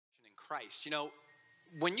Christ. You know,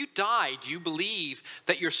 when you die, do you believe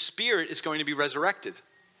that your spirit is going to be resurrected?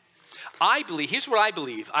 I believe, here's what I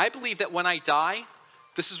believe. I believe that when I die,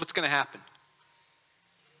 this is what's going to happen.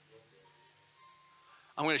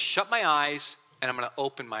 I'm going to shut my eyes and I'm going to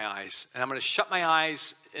open my eyes. And I'm going to shut my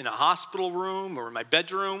eyes in a hospital room or in my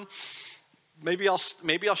bedroom. Maybe I'll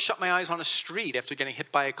shut my eyes on a street after getting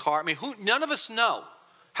hit by a car. I mean, none of us know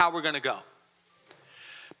how we're going to go.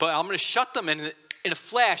 But I'm going to shut them, and in a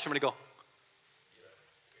flash, I'm going to go.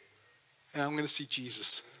 And I'm going to see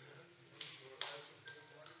Jesus.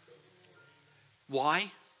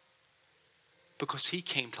 Why? Because he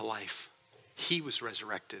came to life. He was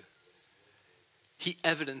resurrected. He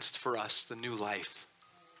evidenced for us the new life.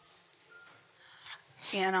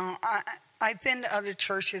 You know, I've been to other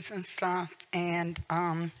churches and stuff, and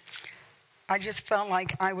I just felt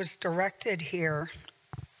like I was directed here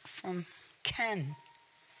from Ken,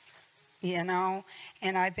 you know,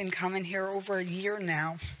 and I've been coming here over a year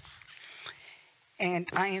now, and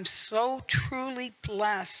I am so truly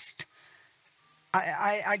blessed.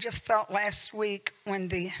 I just felt last week when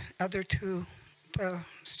the other two, the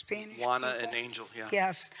Spanish Juana people, and Angel, yeah.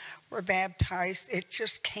 Yes, were baptized. It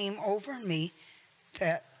just came over me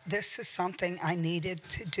that this is something I needed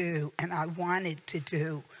to do and I wanted to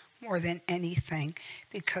do more than anything.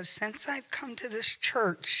 Because since I've come to this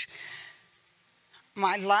church,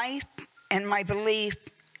 my life and my belief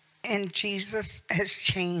in Jesus has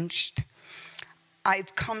changed.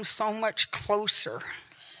 I've come so much closer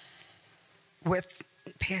with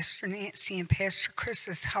Pastor Nancy and Pastor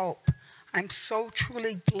Chris's help. I'm so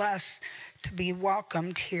truly blessed to be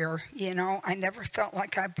welcomed here. You know, I never felt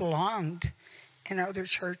like I belonged in other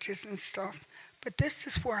churches and stuff, but this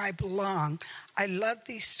is where I belong. I love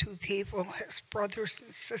these two people as brothers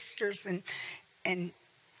and sisters, and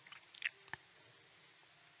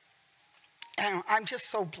I'm just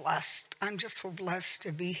so blessed. I'm just so blessed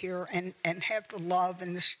to be here and have the love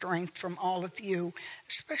and the strength from all of you,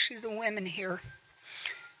 especially the women here.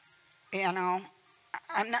 You know,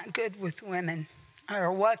 I'm not good with women,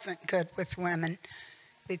 or wasn't good with women,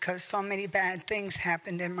 because so many bad things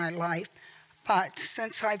happened in my life. But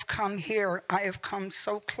since I've come here, I have come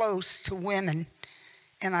so close to women,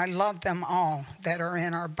 and I love them all that are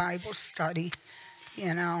in our Bible study.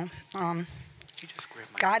 You know,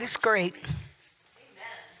 God is great.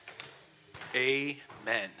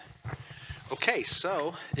 Amen. Okay,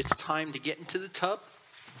 so it's time to get into the tub.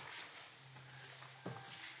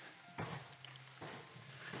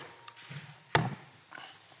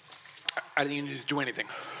 I didn't even need to do anything.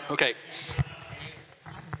 Okay.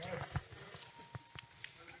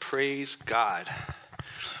 Praise God.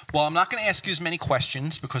 Well, I'm not going to ask you as many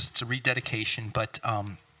questions because it's a rededication, but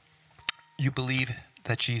you believe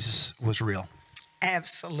that Jesus was real?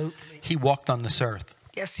 Absolutely. He walked on this earth?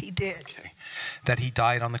 Yes, he did. Okay. That he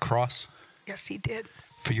died on the cross? Yes, he did.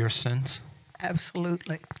 For your sins?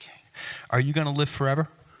 Absolutely. Okay. Are you going to live forever?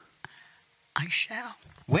 I shall.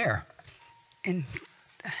 Where? In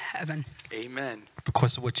heaven. Amen.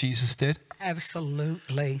 Because of what Jesus did?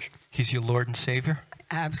 Absolutely. He's your Lord and Savior?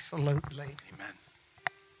 Absolutely. Amen.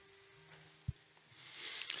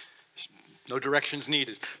 No directions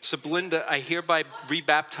needed. So, Belinda, I hereby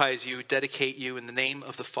rebaptize you, dedicate you in the name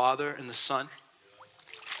of the Father and the Son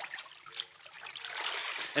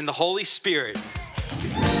and the Holy Spirit.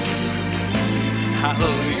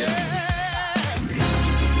 Hallelujah.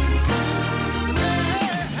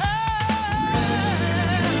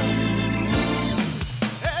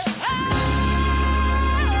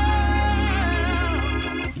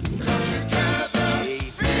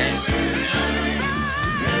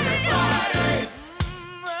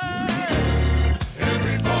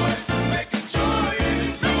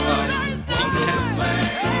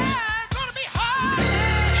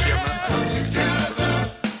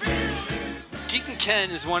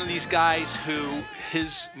 Ken is one of these guys who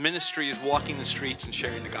his ministry is walking the streets and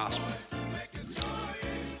sharing the gospel.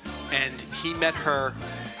 And he met her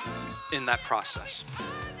in that process.